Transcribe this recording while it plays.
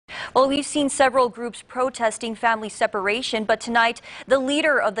Well, we've seen several groups protesting family separation, but tonight, the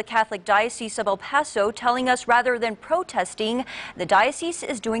leader of the Catholic Diocese of El Paso telling us rather than protesting, the diocese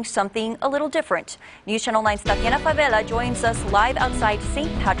is doing something a little different. News Channel 9's Tatiana Favela joins us live outside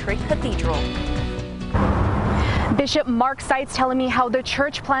St. Patrick Cathedral. Bishop Mark Seitz telling me how the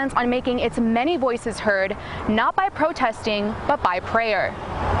church plans on making its many voices heard, not by protesting, but by prayer.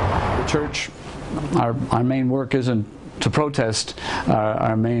 The church, our main work isn't to protest.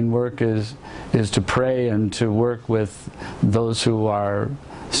 Our main work is to pray and to work with those who are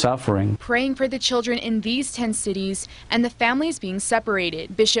suffering. Praying for the children in these 10 cities and the families being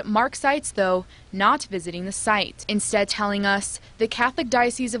separated. Bishop Mark Seitz, though, not visiting the site. Instead telling us the Catholic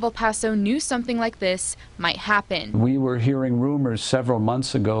Diocese of El Paso knew something like this might happen. We were hearing rumors several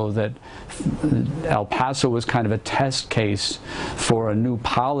months ago that El Paso was kind of a test case for a new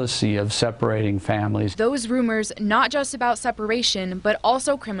policy of separating families. Those rumors not just about separation, but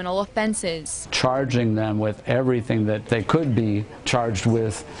also criminal offenses. Charging them with everything that they could be charged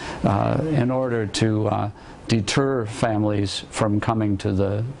with in order to deter families from coming to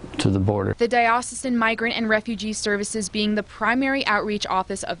the border. The Diocesan Migrant and Refugee Services being the primary outreach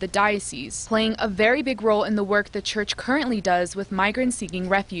office of the diocese, playing a very big role in the work the church currently does with migrants seeking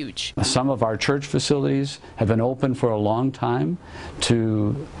refuge. Some of our church facilities have been open for a long time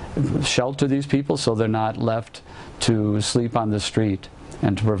to shelter these people so they're not left to sleep on the street,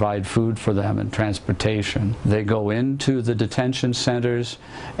 and to provide food for them and transportation. They go into the detention centers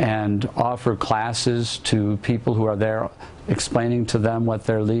and offer classes to people who are there, explaining to them what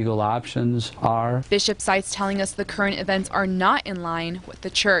their legal options are. Bishop Seitz telling us the current events are not in line with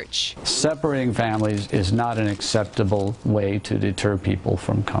the church. Separating families is not an acceptable way to deter people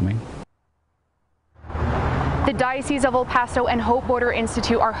from coming. The Diocese of El Paso and Hope Border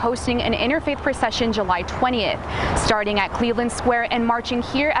Institute are hosting an interfaith procession July 20th, starting at Cleveland Square and marching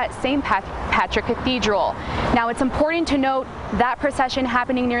here at St. Patrick Cathedral. Now, it's important to note that procession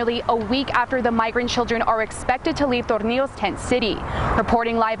happening nearly a week after the migrant children are expected to leave Tornillo's tent city.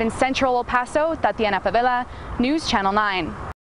 Reporting live in Central El Paso, Tatiana Favela, News Channel 9.